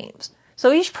flames.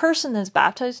 So each person that's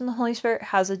baptized in the Holy Spirit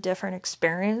has a different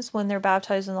experience when they're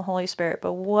baptized in the Holy Spirit.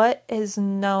 But what is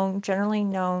known, generally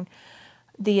known,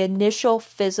 the initial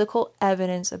physical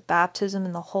evidence of baptism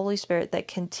in the Holy Spirit that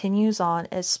continues on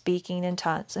as speaking in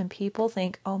tongues. And people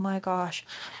think, oh my gosh,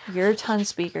 you're a tongue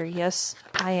speaker. Yes,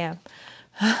 I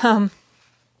am.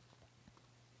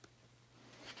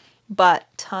 But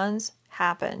tongues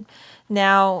happen.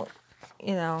 Now,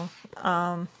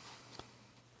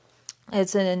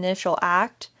 it's an initial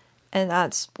act, and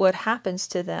that's what happens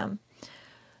to them.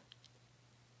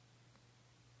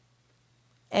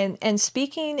 And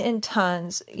speaking in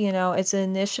tongues, it's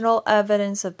initial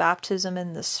evidence of baptism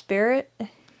in the Spirit.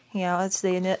 It's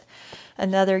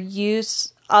another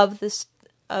use of this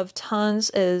of tongues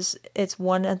is it's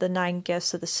one of the 9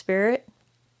 gifts of the Spirit,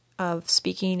 of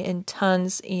speaking in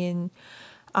tongues in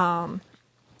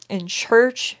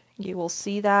church. You will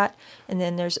see that. And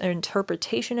then there's an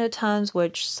interpretation of tongues,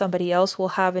 which somebody else will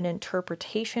have an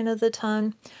interpretation of the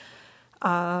tongue.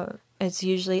 It's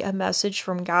usually a message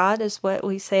from God, is what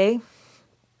we say.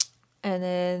 And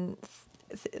then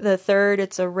the third,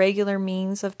 it's a regular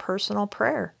means of personal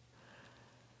prayer.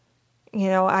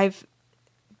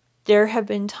 There have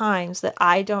been times that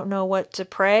I don't know what to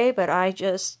pray, but I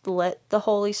just let the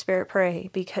Holy Spirit pray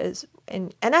because,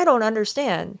 and I don't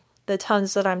understand the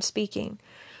tongues that I'm speaking.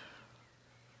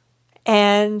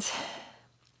 But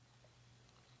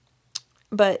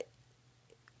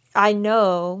I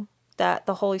know that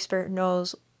the Holy Spirit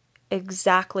knows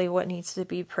exactly what needs to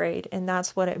be prayed, and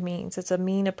that's what it means. It's a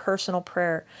mean of personal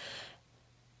prayer.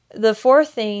 The fourth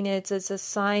thing is it's a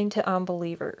sign to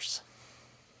unbelievers.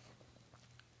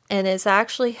 And it's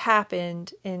actually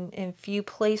happened in few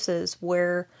places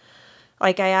where,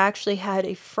 like, I actually had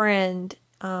a friend,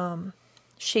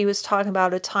 she was talking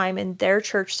about a time in their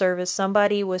church service,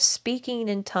 somebody was speaking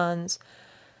in tongues.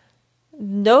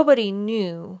 Nobody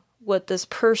knew what this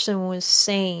person was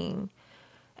saying.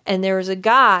 And there was a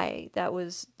guy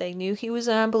they knew he was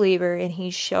an unbeliever, and he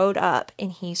showed up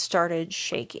and he started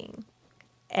shaking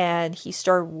and he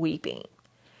started weeping.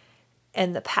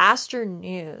 And the pastor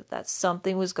knew that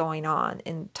something was going on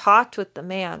and talked with the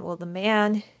man. Well, the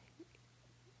man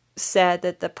said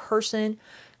that the person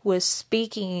was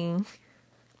speaking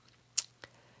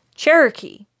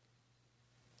Cherokee.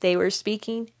 They were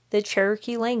speaking the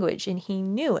Cherokee language, and he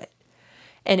knew it.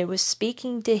 And it was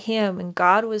speaking to him, and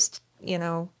God was,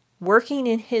 working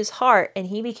in his heart, and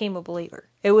he became a believer.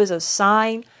 It was a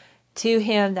sign to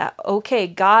him that, okay,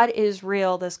 God is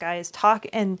real. This guy is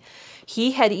talking. And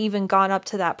he had even gone up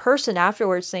to that person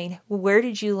afterwards saying, where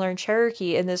did you learn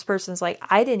Cherokee? And this person's like,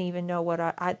 I didn't even know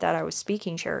that I was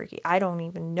speaking Cherokee. I don't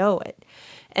even know it.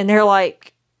 And they're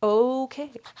like,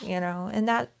 okay, and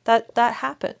that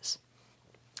happens.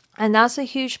 And that's a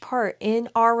huge part in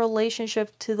our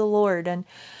relationship to the Lord. And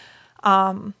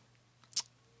I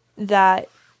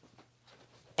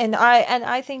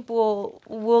think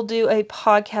we'll do a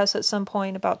podcast at some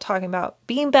point about talking about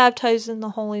being baptized in the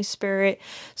Holy Spirit,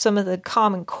 some of the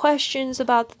common questions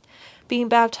about being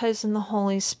baptized in the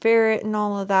Holy Spirit and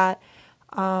all of that.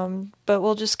 But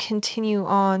we'll just continue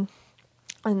on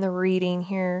in the reading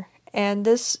here. And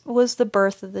this was the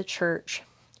birth of the church.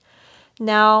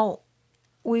 Now,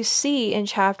 we see in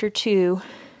chapter 2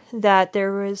 that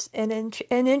there was an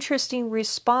interesting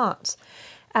response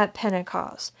at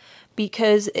Pentecost,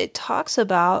 because it talks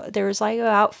about there was like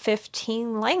about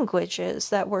 15 languages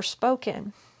that were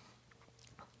spoken.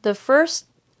 The first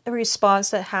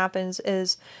response that happens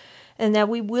is, and that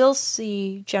we will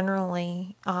see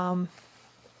generally,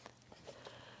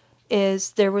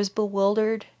 is there was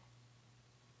bewildered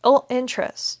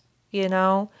interest.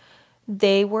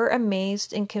 They were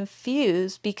amazed and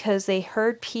confused because they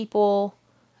heard people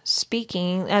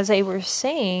speaking as they were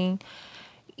saying,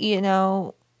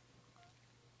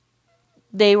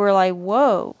 they were like,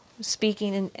 whoa,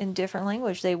 speaking in different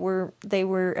language. They were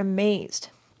amazed.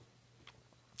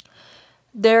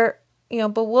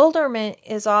 Bewilderment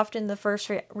is often the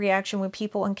first reaction when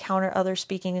people encounter others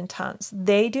speaking in tongues.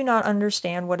 They do not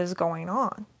understand what is going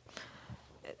on.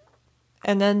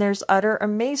 And then there's utter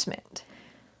amazement.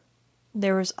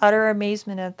 There was utter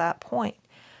amazement at that point.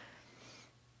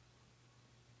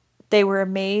 They were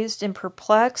amazed and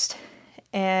perplexed,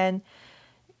 and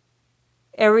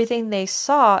everything they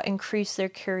saw increased their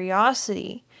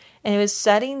curiosity, and it was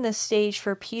setting the stage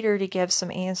for Peter to give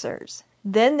some answers.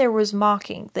 Then there was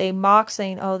mocking. They mocked,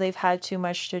 saying, oh, they've had too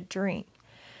much to drink.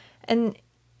 And,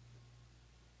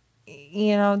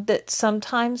 that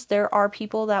sometimes there are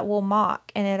people that will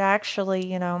mock, and it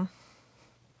actually,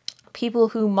 people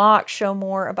who mock show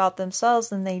more about themselves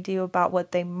than they do about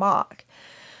what they mock.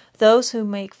 Those who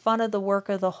make fun of the work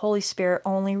of the Holy Spirit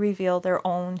only reveal their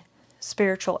own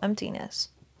spiritual emptiness.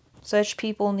 Such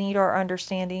people need our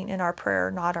understanding and our prayer,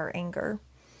 not our anger.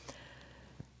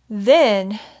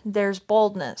 Then there's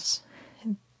boldness.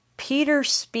 Peter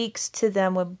speaks to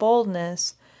them with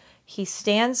boldness. He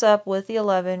stands up with the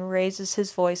 11, raises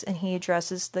his voice, and he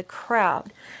addresses the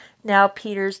crowd. Now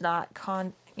Peter's not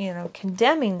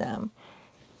condemning them.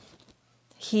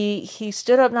 He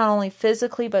stood up not only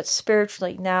physically but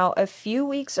spiritually. Now, a few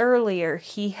weeks earlier,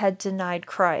 he had denied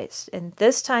Christ, and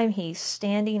this time he's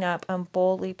standing up and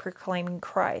boldly proclaiming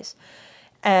Christ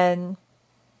and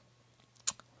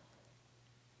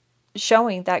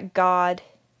showing that God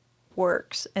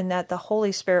works and that the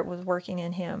Holy Spirit was working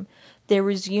in him. There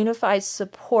was unified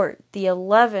support. The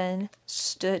 11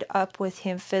 stood up with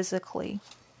him physically.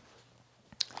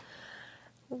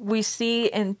 We see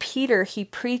in Peter, he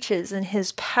preaches, in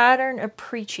his pattern of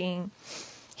preaching,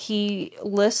 he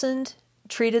listened,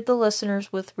 treated the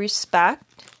listeners with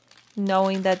respect,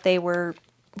 knowing that they were,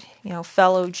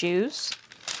 fellow Jews.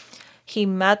 He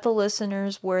met the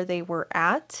listeners where they were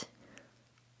at,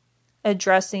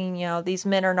 addressing, these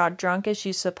men are not drunk as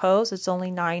you suppose. It's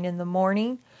only 9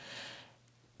 a.m.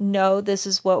 No, this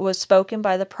is what was spoken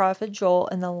by the prophet Joel.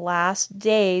 In the last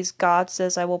days, God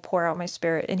says, I will pour out my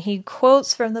spirit. And he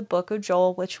quotes from the book of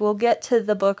Joel, which we'll get to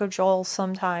the book of Joel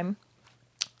sometime.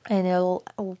 And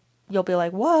you'll be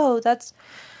like, whoa, that's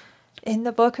in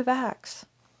the book of Acts.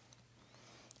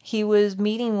 He was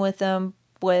meeting with them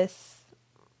with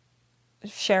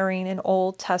sharing an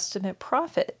Old Testament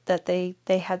prophet that they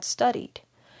had studied.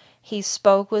 He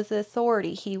spoke with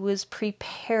authority. He was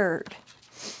prepared.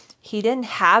 He didn't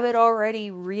have it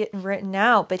already written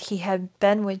out, but he had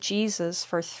been with Jesus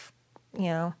for,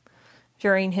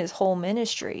 during his whole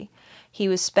ministry. He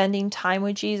was spending time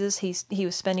with Jesus. He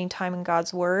was spending time in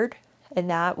God's Word, and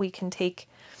that we can take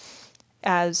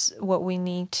as what we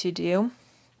need to do.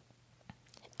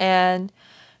 And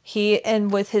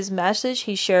with his message,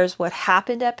 he shares what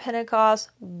happened at Pentecost,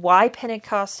 why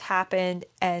Pentecost happened,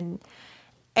 and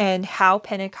how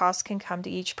Pentecost can come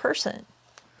to each person.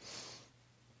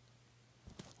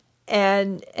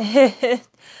 And there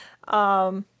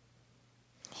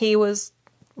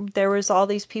was all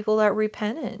these people that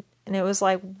repented, and it was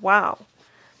like, wow.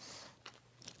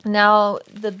 Now,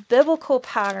 the biblical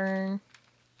pattern,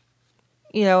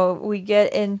 we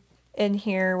get in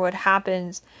here, what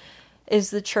happens is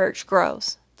the church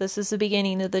grows. This is the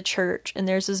beginning of the church, and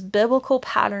there's this biblical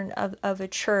pattern of a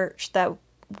church that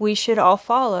we should all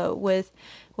follow with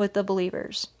the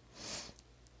believers.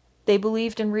 They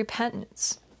believed in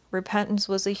repentance. Repentance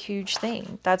was a huge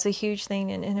thing. That's a huge thing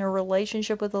in a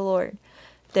relationship with the Lord.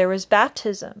 There was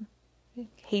baptism.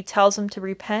 He tells them to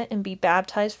repent and be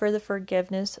baptized for the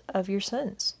forgiveness of your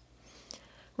sins.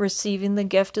 Receiving the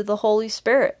gift of the Holy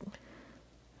Spirit.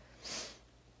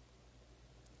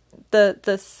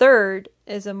 The third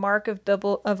is a mark of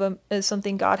is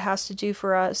something God has to do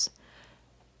for us.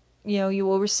 You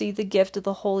will receive the gift of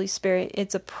the Holy Spirit.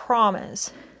 It's a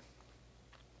promise.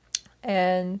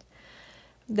 And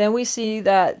then we see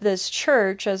that this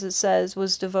church, as it says,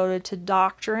 was devoted to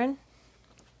doctrine,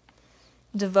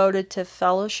 devoted to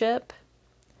fellowship,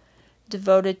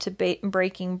 devoted to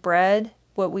breaking bread,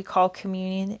 what we call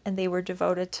communion, and they were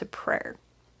devoted to prayer.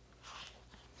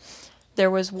 There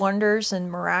was wonders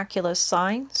and miraculous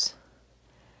signs,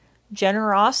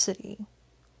 generosity,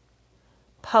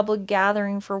 public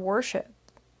gathering for worship.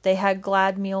 They had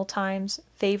glad meal times,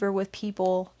 favor with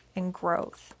people, and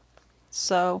growth.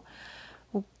 So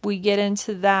we get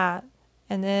into that.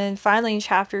 And then finally in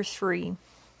chapter 3,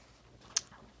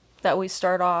 that we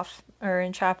start off, or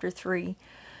in chapter 3.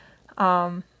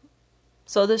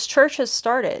 So this church has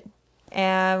started.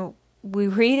 And we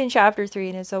read in chapter 3,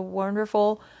 and it's a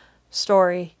wonderful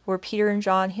story where Peter and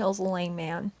John heals a lame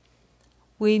man.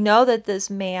 We know that this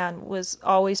man was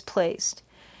always placed.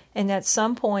 And at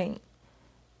some point,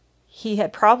 he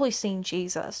had probably seen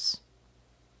Jesus.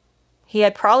 He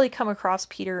had probably come across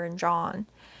Peter and John.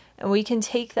 And we can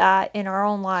take that in our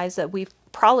own lives, that we've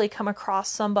probably come across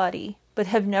somebody but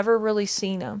have never really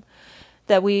seen them.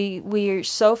 That we are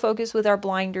so focused with our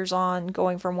blinders on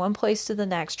going from one place to the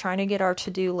next, trying to get our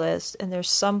to-do list, and there's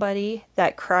somebody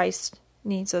that Christ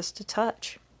needs us to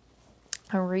touch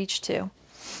and reach to.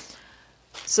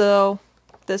 So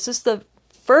this is the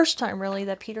first time really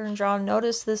that Peter and John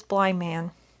noticed this blind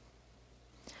man.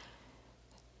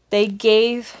 They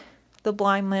gave the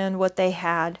blind man what they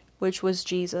had, which was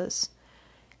Jesus.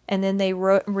 And then they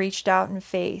reached out in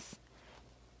faith.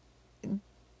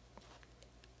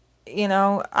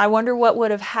 I wonder what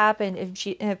would have happened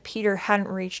if Peter hadn't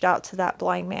reached out to that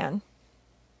blind man.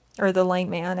 Or the lame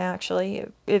man, actually.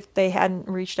 If they hadn't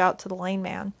reached out to the lame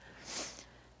man.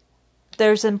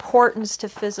 There's importance to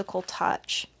physical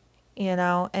touch.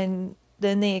 And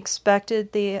then they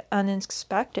expected the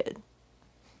unexpected,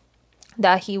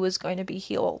 that he was going to be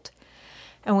healed.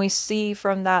 And we see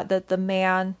from that the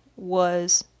man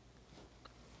was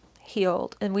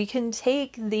healed. And we can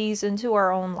take these into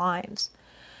our own lives.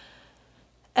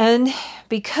 And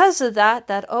because of that,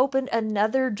 that opened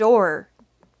another door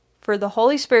for the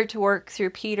Holy Spirit to work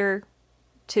through Peter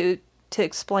to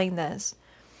explain this.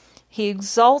 He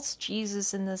exalts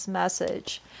Jesus in this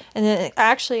message. And then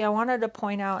actually I wanted to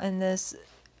point out in this,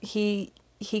 he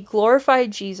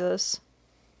glorified Jesus,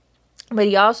 but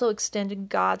he also extended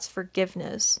God's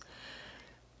forgiveness.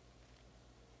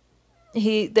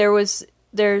 There's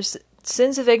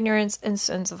sins of ignorance and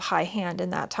sins of high hand in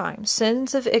that time.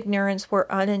 Sins of ignorance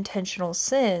were unintentional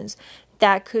sins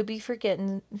that could be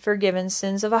forgiven.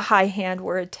 Sins of a high hand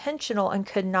were intentional and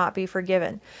could not be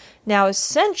forgiven. Now,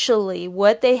 essentially,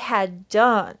 what they had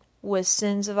done was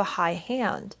sins of a high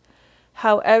hand.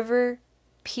 However,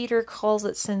 Peter calls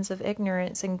it sins of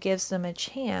ignorance and gives them a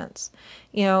chance.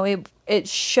 It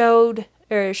showed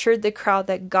or assured the crowd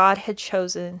that God had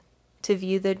chosen to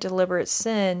view the deliberate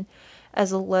sin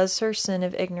as a lesser sin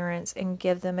of ignorance and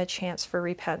give them a chance for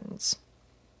repentance.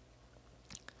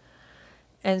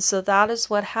 And so that is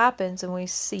what happens, and we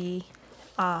see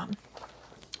that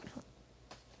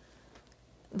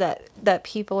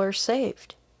people are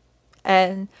saved.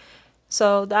 And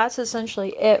so that's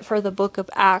essentially it for the book of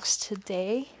Acts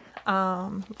today.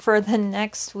 For the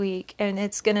next week, and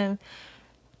it's gonna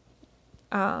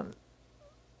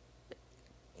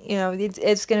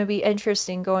it's going to be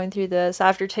interesting going through this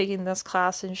after taking this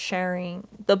class and sharing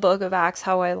the book of Acts,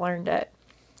 how I learned it.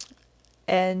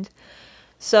 And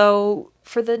so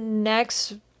for the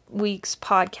next week's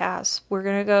podcast, we're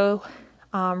going to go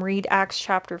read Acts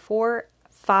chapter 4,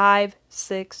 5,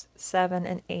 6, 7,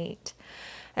 and 8.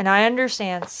 And I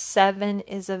understand 7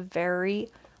 is a very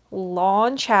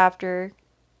long chapter,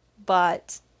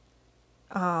 but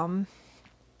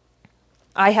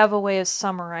I have a way of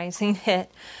summarizing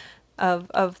it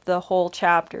of the whole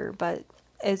chapter, but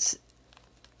it's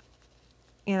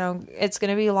going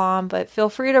to be long, but feel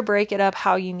free to break it up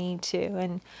how you need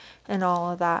to and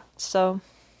all of that. So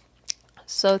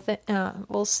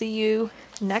we'll see you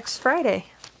next Friday.